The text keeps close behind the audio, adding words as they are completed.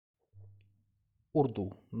Urdu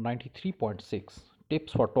 93.6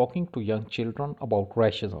 tips for talking to young children about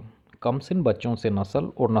रैशिज्म। कमसिन बच्चों से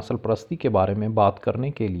नस्ल और नस्ल परस्ती के बारे में बात करने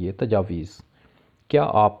के लिए तजावीज़। क्या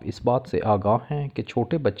आप इस बात से आगाह हैं कि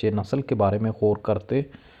छोटे बच्चे नस्ल के बारे में गौर करते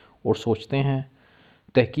और सोचते हैं?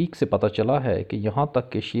 तहकीक से पता चला है कि यहाँ तक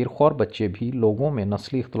कि शीरख्वार बच्चे भी लोगों में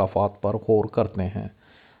नस्ली इख्तलाफात पर गौर करते हैं।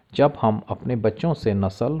 जब हम अपने बच्चों से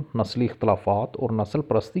नस्ल, नस्ली इख्तलाफात और नस्ल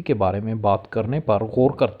परस्ती के बारे में बात करने पर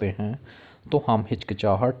गौर करते हैं तो हम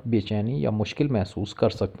हिचकिचाहट, बेचैनी या मुश्किल महसूस कर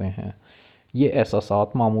सकते हैं। ये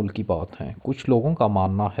एहसासात मामूल की बात हैं। कुछ लोगों का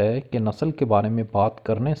मानना है कि नस्ल के बारे में बात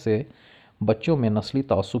करने से बच्चों में नस्ली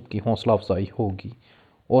तासुब की हौसला अफजाई होगी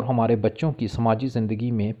और हमारे बच्चों की समाजी ज़िंदगी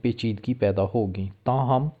में पेचीदगी पैदा होगी।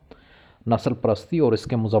 ताहम नस्ल परस्ती और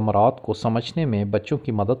इसके मुज़म्मरात को समझने में बच्चों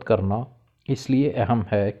की मदद करना इसलिए अहम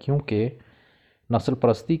है क्योंकि नस्ल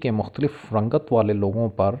परस्ती के मुख्तलिफ रंगत वाले लोगों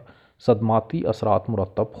पर सदमाती असरात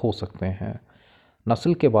मुरतब हो सकते हैं।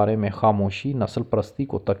 नस्ल के बारे में खामोशी नस्ल परस्ती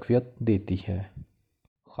को तक़वियत देती है।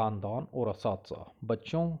 ख़ानदान और असातिज़ा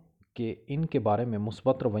बच्चों के इनके बारे में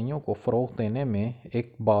मुस्बत रवैयों को फ़रोग़ देने में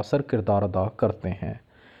एक बाअसर किरदार अदा करते हैं,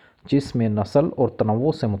 जिसमें नस्ल और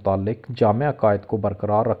तनव्वुर से मुताल्लिक़ जामे अक़ायद को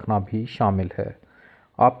बरकरार रखना भी शामिल है।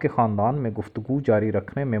 आपके ख़ानदान में गुफ्तगू जारी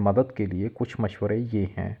रखने में मदद के लिए कुछ मशवरे ये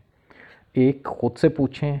हैं। 1. ख़ुद से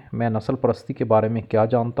पूछें, मैं नस्ल परस्ती के बारे में क्या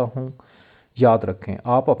जानता हूँ? याद रखें,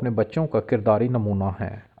 आप अपने बच्चों का किरदारी नमूना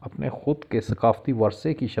हैं। अपने ख़ुद के सकाफ़ती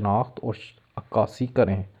वर्से की शनाख्त और अक्कासी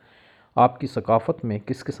करें। आपकी सकाफ़त में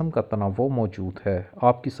किस किस्म का तनव्वुर मौजूद है?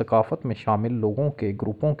 आपकी सकाफ़त में शामिल लोगों के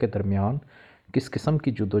ग्रुपों के दरमियान किस किस्म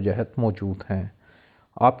की जद्दोजहद मौजूद हैं?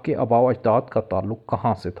 आपके आबा व अजदाद का ताल्लुक़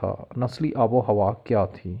कहाँ से था? नस्ली आबो हवा क्या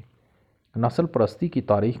थी? नस्ल परस्ती की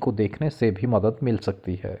तारीख़ को देखने से भी मदद मिल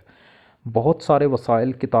सकती है। बहुत सारे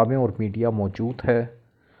वसाइल, किताबें और मीडिया मौजूद है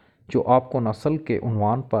जो आपको नस्ल के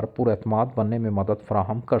उन्वान पर पुरएतमाद बनने में मदद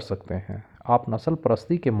फ़राहम कर सकते हैं। आप नस्ल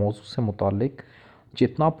परस्ती के मौजू से मुताल्लिक़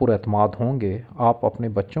जितना पुरएतमाद होंगे, आप अपने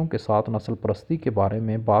बच्चों के साथ नस्ल परस्ती के बारे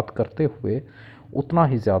में बात करते हुए उतना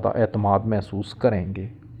ही ज़्यादा एतमाद महसूस करेंगे।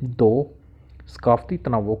 2. सकाफ़ती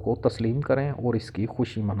तनव्वुर को तस्लीम करें और इसकी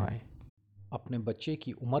खुशी मनाएं। अपने बच्चे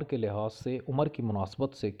की उम्र के लिहाज से उम्र की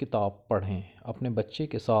मुनासबत से किताब पढ़ें। अपने बच्चे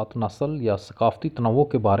के साथ नस्ल या सकाफ़ती तनव्वुर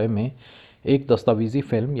के बारे में एक दस्तावेज़ी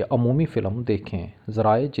फ़िल्म या अमूमी फ़िल्म देखें।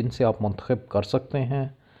 ज़राए जिनसे आप मुंतखब कर सकते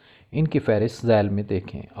हैं, इनकी फ़हरिस्त ज़ैल में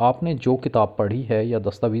देखें। आपने जो किताब पढ़ी है या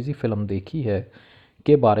दस्तावेज़ी फ़िल्म देखी है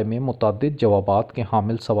के बारे में मुतअद्दिद जवाबात के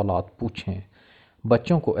हामिल सवालात पूछें।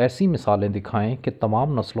 बच्चों को ऐसी मिसालें दिखाएं कि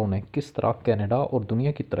तमाम नस्लों ने किस तरह कनाडा और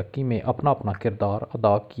दुनिया की तरक्की में अपना अपना किरदार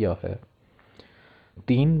अदा किया है।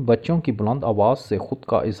 3. बच्चों की बुलंद आवाज़ से ख़ुद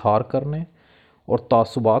का इजहार करने और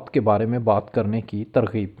तासुबात के बारे में बात करने की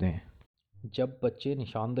तरग़ीब दें। जब बच्चे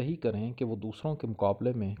निशानदही करें कि वो दूसरों के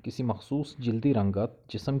मुकाबले में किसी मखसूस जिल्दी रंगत,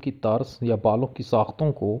 जिस्म की तर्ज या बालों की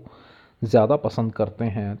साख्तों को ज़्यादा पसंद करते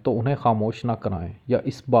हैं तो उन्हें खामोश ना कराएं या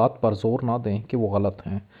इस बात पर ज़ोर ना दें कि वो गलत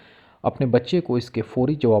हैं। अपने बच्चे को इसके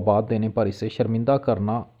फ़ौरी जवाबात देने पर इसे शर्मिंदा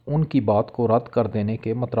करना उनकी बात को रद्द कर देने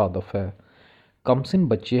के मतरादफ़ है। कमसिन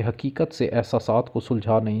बच्चे हकीकत से एहसासात को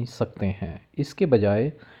सुलझा नहीं सकते हैं। इसके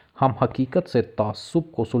बजाय हम हकीकत से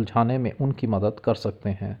तासुब को सुलझाने में उनकी मदद कर सकते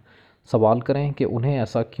हैं। सवाल करें कि उन्हें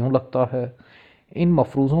ऐसा क्यों लगता है। इन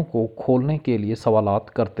मफरूज़ों को खोलने के लिए सवालात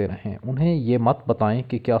करते रहें। उन्हें ये मत बताएं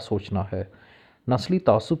कि क्या सोचना है। नस्ली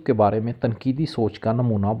तासुब के बारे में तनकीदी सोच का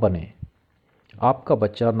नमूना बने। आपका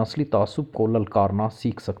बच्चा नस्ली तासुब को ललकारना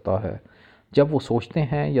सीख सकता है। जब वो सोचते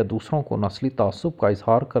हैं या दूसरों को नस्ली तासुब का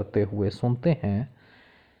इजहार करते हुए सुनते हैं,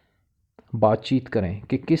 बातचीत करें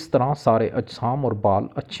कि किस तरह सारे अजसाम और बाल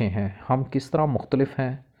अच्छे हैं, हम किस तरह मुख्तलिफ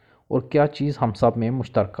हैं और क्या चीज़ हम सब में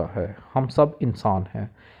मुश्तरका है। हम सब इंसान हैं,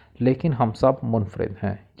 लेकिन हम सब मुनफरिद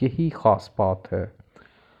हैं, यही ख़ास बात है।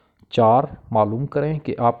 4. मालूम करें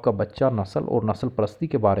कि आपका बच्चा नस्ल और नस्ल परस्ती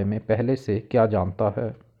के बारे में पहले से क्या जानता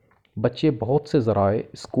है। बच्चे बहुत से ज़राए,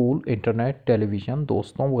 स्कूल, इंटरनेट, टेलीविज़न,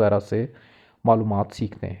 दोस्तों वगैरह से मालूमात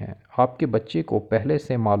सीखते हैं। आपके बच्चे को पहले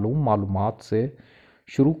से मालूम मालूमात से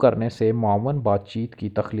शुरू करने से मुआवन बातचीत की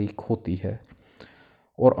तख्लीक होती है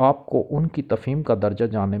और आपको उनकी तफ़हीम का दर्जा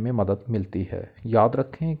जानने में मदद मिलती है। याद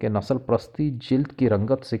रखें कि नस्ल परस्ती जिल्द की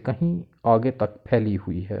रंगत से कहीं आगे तक फैली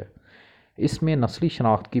हुई है। इसमें नस्ली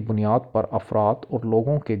शनाख्त की बुनियाद पर अफराद और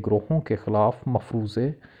लोगों के ग्रोहों के ख़िलाफ़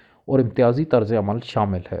मफरूज़े और इम्तियाज़ी तर्ज़ अमल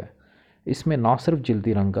शामिल है। इसमें ना सिर्फ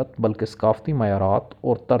जिल्दी रंगत बल्कि सकाफ़ती मयारात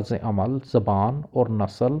और तर्ज़ अमल, ज़बान और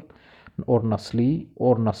नस्ल और नस्ली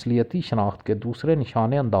और नस्लियती शनाख्त के दूसरे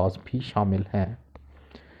निशाने अंदाज भी शामिल हैं।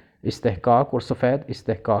 इस्तेहकाक और सफ़ेद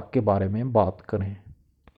इस्तेहकाक के बारे में बात करें।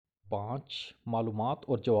 5. मालूमात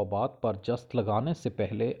और जवाबात पर जस्त लगाने से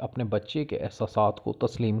पहले अपने बच्चे के एहसासात को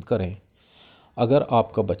तस्लीम करें। اگر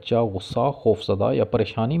آپ کا بچہ غصہ، خوفزدہ یا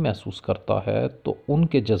پریشانی محسوس کرتا ہے تو ان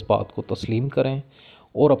کے جذبات کو تسلیم کریں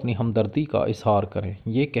اور اپنی ہمدردی کا اظہار کریں۔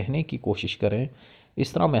 یہ کہنے کی کوشش کریں،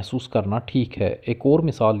 اس طرح محسوس کرنا ٹھیک ہے۔ ایک اور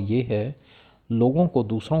مثال یہ ہے، لوگوں کو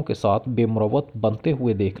دوسروں کے ساتھ بے مروت بنتے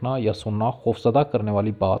ہوئے دیکھنا یا سننا خوفزدہ کرنے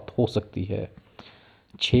والی بات ہو سکتی ہے۔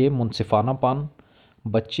 6 منصفانہ پن۔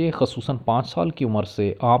 بچے خصوصاً 5 سال کی عمر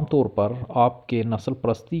سے عام طور پر آپ کے نسل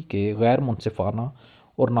پرستی کے غیر منصفانہ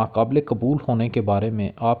اور ناقابل قبول ہونے کے بارے میں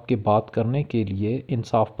آپ کے بات کرنے کے لیے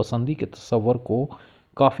انصاف پسندی کے تصور کو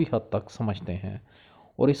کافی حد تک سمجھتے ہیں،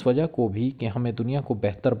 اور اس وجہ کو بھی کہ ہمیں دنیا کو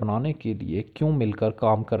بہتر بنانے کے لیے کیوں مل کر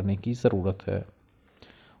کام کرنے کی ضرورت ہے۔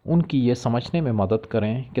 ان کی یہ سمجھنے میں مدد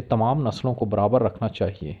کریں کہ تمام نسلوں کو برابر رکھنا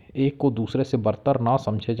چاہیے، ایک کو دوسرے سے برتر نہ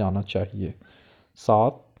سمجھے جانا چاہیے۔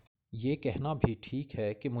 7، یہ کہنا بھی ٹھیک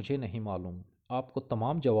ہے کہ مجھے نہیں معلوم۔ آپ کو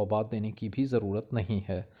تمام جوابات دینے کی بھی ضرورت نہیں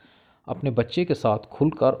ہے۔ اپنے بچے کے ساتھ کھل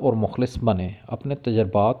کر اور مخلص بنیں، اپنے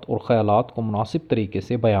تجربات اور خیالات کو مناسب طریقے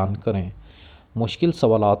سے بیان کریں، مشکل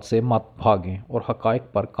سوالات سے مت بھاگیں اور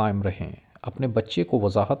حقائق پر قائم رہیں۔ اپنے بچے کو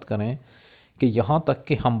وضاحت کریں کہ یہاں تک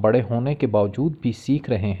کہ ہم بڑے ہونے کے باوجود بھی سیکھ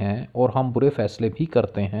رہے ہیں اور ہم برے فیصلے بھی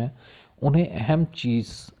کرتے ہیں، انہیں اہم چیز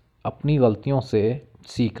اپنی غلطیوں سے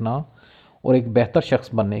سیکھنا اور ایک بہتر شخص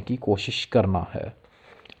بننے کی کوشش کرنا ہے۔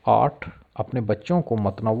 8، اپنے بچوں کو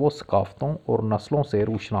متنوع ثقافتوں اور نسلوں سے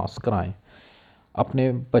روشناس کرائیں۔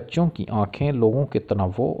 اپنے بچوں کی آنکھیں لوگوں کے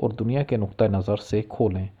تنوع اور دنیا کے نقطہ نظر سے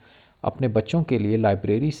کھولیں۔ اپنے بچوں کے لیے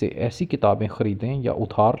لائبریری سے ایسی کتابیں خریدیں یا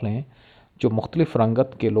ادھار لیں جو مختلف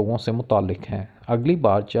رنگت کے لوگوں سے متعلق ہیں۔ اگلی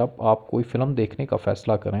بار جب آپ کوئی فلم دیکھنے کا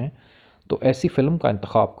فیصلہ کریں تو ایسی فلم کا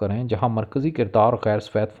انتخاب کریں جہاں مرکزی کردار غیر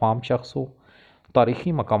سفید فام شخص ہو۔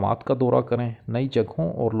 تاریخی مقامات کا دورہ کریں، نئی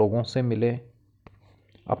جگہوں اور لوگوں سے ملیں۔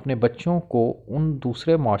 اپنے بچوں کو ان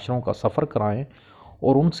دوسرے معاشروں کا سفر کرائیں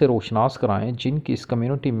اور ان سے روشناس کرائیں جن کی اس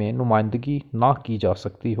کمیونٹی میں نمائندگی نہ کی جا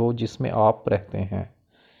سکتی ہو جس میں آپ رہتے ہیں۔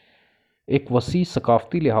 ایک وسیع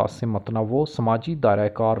ثقافتی لحاظ سے متنوع سماجی دائرہ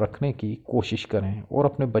کار رکھنے کی کوشش کریں اور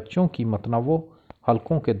اپنے بچوں کی متنوع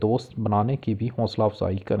حلقوں کے دوست بنانے کی بھی حوصلہ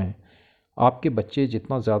افزائی کریں۔ آپ کے بچے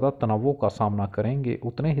جتنا زیادہ تنوع کا سامنا کریں گے،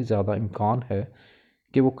 اتنے ہی زیادہ امکان ہے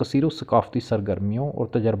کہ وہ کثیر و ثقافتی سرگرمیوں اور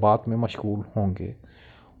تجربات میں مشغول ہوں گے،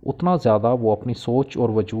 اتنا زیادہ وہ اپنی سوچ اور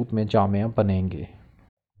وجود میں جامع بنیں گے۔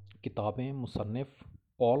 کتابیں، مصنف: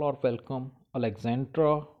 آل are welcome,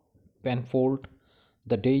 Alexandra پینفولڈ،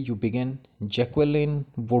 The Day You Begin، جیکویلین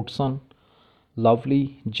ووڈسن، lovely,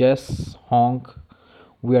 جیس Hong,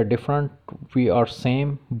 We Are Different، We Are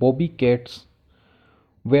Same، Bobby cats,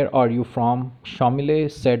 Where Are You From، شاملے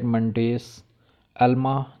sad منڈیس،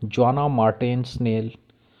 ایلما، جوانا Mortein Sunil,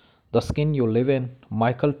 The Skin You Live In،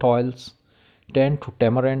 Michael ٹوائلز، 10 to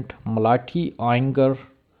Tamarind، ملاٹھی Iyengar,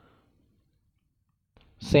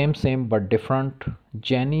 Same Same But Different،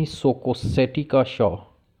 جینی سوکوسیٹیکا شا،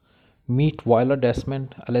 meet Viola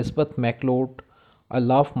Desmond, Elizabeth MacLeod, I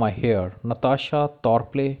love my hair, Natasha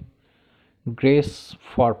Tarpley, Grace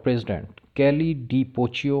for president, Kelly D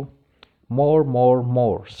پوچیو، more more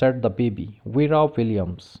more said the baby, Vera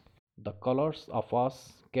Williams, the colours of us,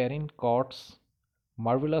 Karen Katz,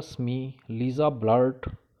 marvellous me, Lisa Bullard,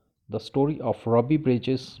 the story of Ruby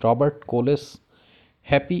Bridges, Robert Coles,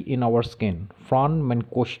 happy in our skin, Fran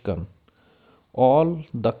Manushkin, All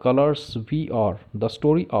the Colors We Are، The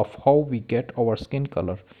Story of How We Get Our Skin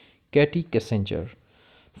Color، Katie Kissinger.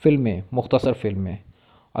 فلمیں، مختصر فلمیں: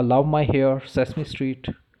 I Love My Hair، Sesame Street،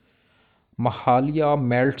 Mahalia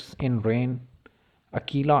Melts in Rain،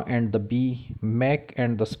 Akeelah and the Bee، Meg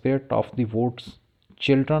and the Spirit of the Woods،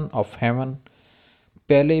 Children of Heaven،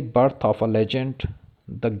 Pele Birth of a Legend،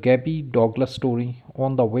 The Gabby Douglas Story،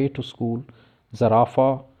 On the Way to School،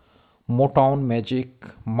 Zarafa، Motown Magic،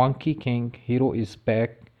 Monkey King، Hero is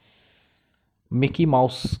Back، Mickey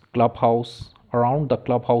Mouse Clubhouse، Around the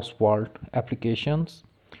Clubhouse World، Applications،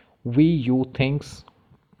 We You Things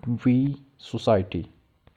We Society۔